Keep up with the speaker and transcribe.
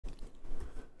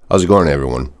How's it going,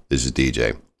 everyone? This is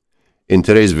DJ. In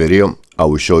today's video, I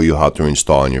will show you how to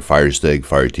install on your Firestick,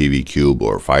 Fire TV Cube,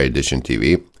 or Fire Edition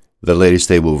TV the latest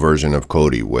stable version of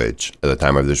Kodi, which at the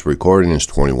time of this recording is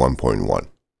 21.1.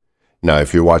 Now,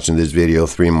 if you're watching this video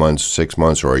 3 months, 6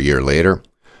 months, or a year later,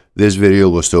 this video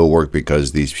will still work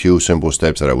because these few simple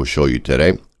steps that I will show you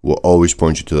today will always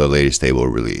point you to the latest stable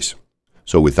release.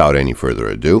 So without any further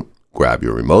ado, grab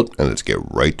your remote and let's get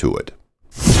right to it.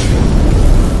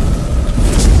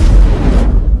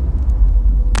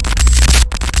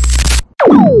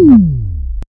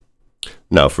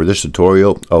 Now for this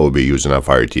tutorial, I will be using a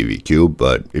Fire TV Cube,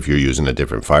 but if you're using a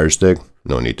different Fire Stick,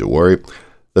 no need to worry.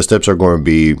 The steps are going to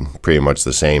be pretty much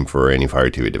the same for any Fire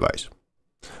TV device.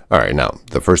 Alright, now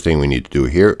the first thing we need to do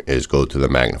here is go to the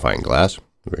magnifying glass.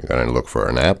 We're going to look for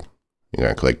an app. You're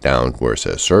going to click down where it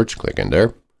says search, click in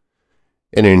there.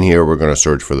 And in here, we're going to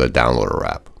search for the downloader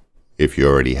app. If you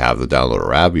already have the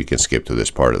downloader app, you can skip to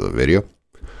this part of the video.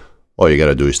 All you got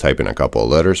to do is type in a couple of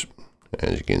letters.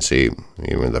 As you can see,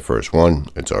 even the first one,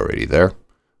 it's already there.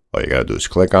 All you got to do is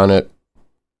click on it,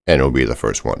 and it'll be the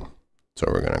first one.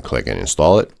 So we're going to click and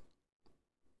install it.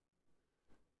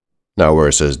 Now where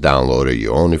it says download it, you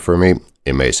own it for me,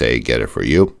 it may say get it for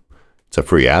you. It's a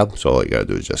free app, so all you got to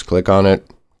do is just click on it,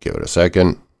 give it a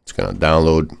second, it's going to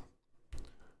download,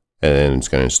 and then it's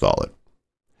going to install it.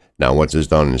 Now once it's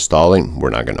done installing, we're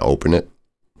not going to open it.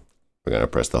 We're going to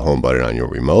press the home button on your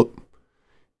remote.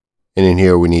 And in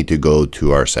here, we need to go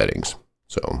to our settings.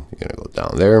 So you're going to go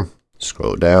down there,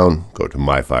 scroll down, go to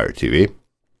My Fire TV.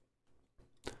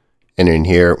 And in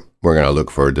here, we're going to look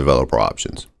for developer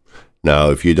options. Now,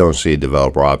 if you don't see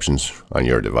developer options on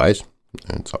your device,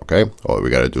 it's okay. All we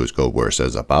got to do is go where it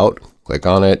says About, click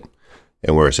on it.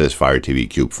 And where it says Fire TV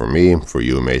Cube for me, for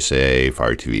you it may say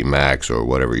Fire TV Max or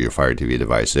whatever your Fire TV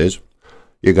device is.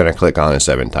 You're going to click on it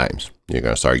 7 times. You're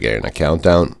going to start getting a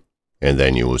countdown. And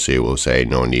then you will see it will say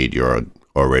no need, you're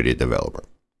already a developer.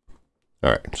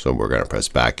 Alright, so we're going to press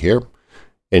back here.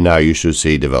 And now you should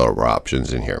see developer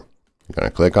options in here. You're going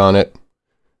to click on it.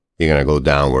 You're going to go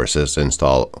down where it says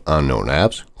install unknown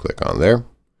apps. Click on there.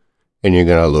 And you're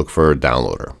going to look for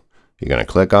downloader. You're going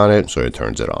to click on it so it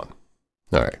turns it on.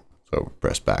 Alright, so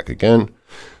press back again.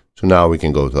 So now we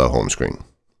can go to the home screen.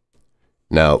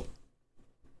 Now,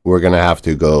 we're going to have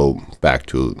to go back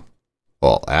to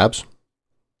all apps.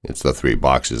 It's the 3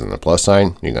 boxes and the plus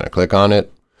sign. You're going to click on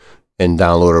it, and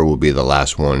downloader will be the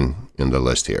last one in the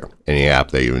list here. Any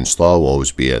app that you install will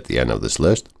always be at the end of this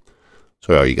list.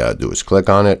 So all you got to do is click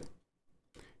on it.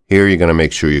 Here you're going to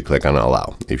make sure you click on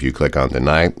allow. If you click on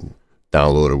deny,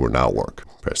 downloader will not work.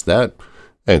 Press that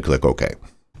and click OK.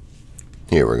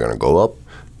 Here we're going to go up.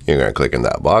 You're going to click in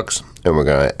that box, and we're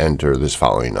going to enter this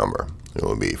following number. It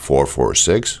will be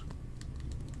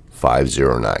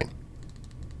 446509.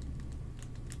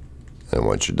 And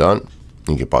once you're done,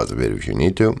 you can pause the video if you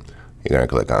need to. You're going to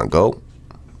click on go.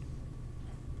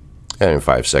 And in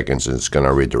 5 seconds, it's going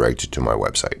to redirect you to my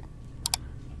website.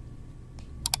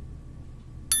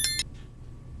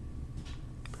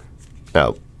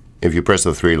 Now, if you press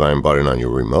the 3-line button on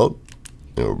your remote,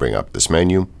 it will bring up this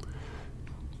menu.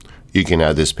 You can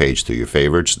add this page to your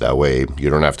favorites. That way, you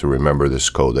don't have to remember this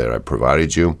code that I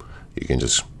provided you. You can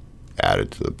just add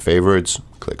it to the favorites,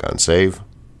 click on save.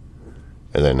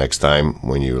 And then next time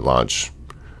when you launch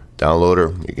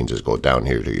downloader, you can just go down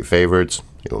here to your favorites.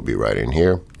 It will be right in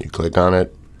here. You click on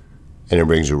it, and it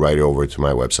brings you right over to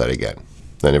my website again.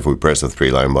 Then if we press the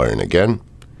 3-line button again,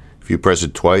 if you press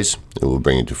it twice, it will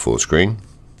bring you to full screen.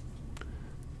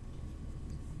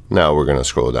 Now we're going to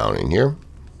scroll down in here.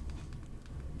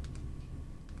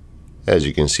 As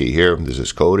you can see here, this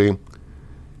is Kodi.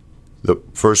 The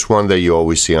first one that you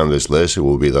always see on this list, it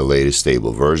will be the latest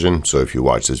stable version. So if you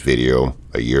watch this video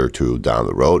a year or 2 down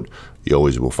the road, you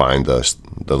always will find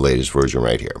the latest version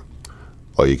right here.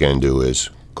 All you can do is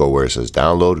go where it says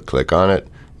download, click on it,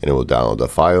 and it will download the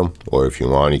file. Or if you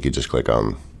want, you can just click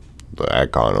on the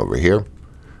icon over here.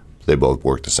 They both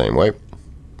work the same way.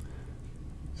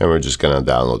 And we're just going to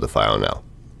download the file now.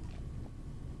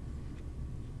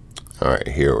 Alright,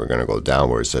 here we're going to go down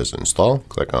where it says install,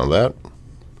 click on that.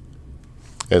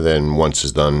 And then once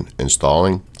it's done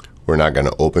installing, we're not going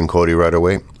to open Kodi right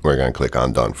away. We're going to click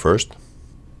on done first.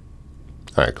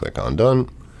 Alright, click on done.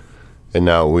 And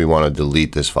now we want to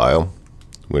delete this file.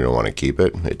 We don't want to keep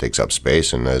it. It takes up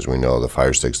space, and as we know, the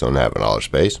Fire Sticks don't have a lot of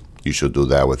space. You should do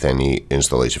that with any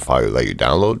installation file that you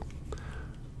download.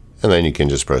 And then you can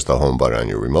just press the home button on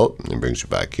your remote, and it brings you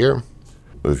back here.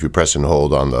 If you press and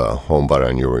hold on the home button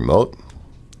on your remote,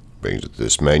 it brings you to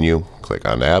this menu. Click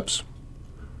on apps.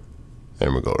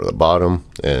 And we go to the bottom,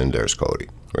 and there's Kodi.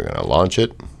 We're going to launch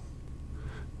it.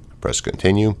 press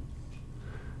continue.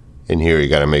 And here you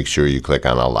got to make sure you click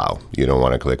on allow. You don't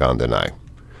want to click on deny.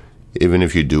 Even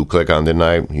if you do click on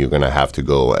deny, you're going to have to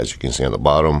go, as you can see on the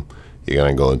bottom, you're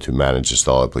going to go into manage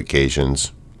install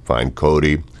applications, find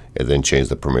Kodi, and then change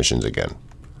the permissions again.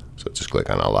 So just click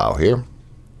on allow here,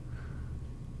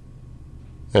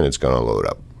 and it's going to load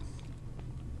up.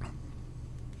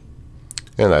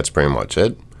 And that's pretty much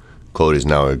it. Kodi is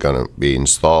now going to be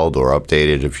installed or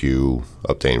updated if you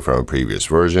obtained from a previous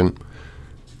version.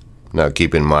 Now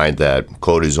keep in mind that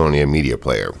Kodi is only a media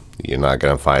player. You're not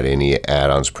going to find any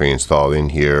add-ons pre-installed in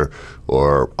here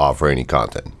or offer any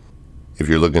content. If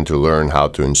you're looking to learn how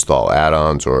to install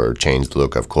add-ons or change the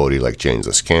look of Kodi, like change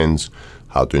the skins,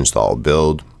 how to install a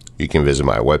build, you can visit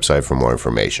my website for more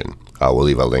information. I will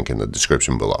leave a link in the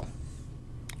description below.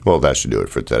 Well, that should do it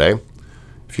for today.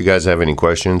 If you guys have any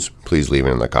questions, please leave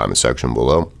it in the comment section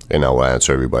below, and I will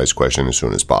answer everybody's question as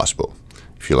soon as possible.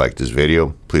 If you like this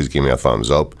video, please give me a thumbs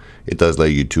up. It does let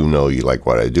YouTube know you like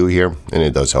what I do here, and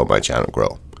it does help my channel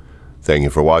grow. Thank you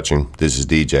for watching. This is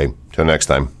DJ. Till next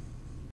time.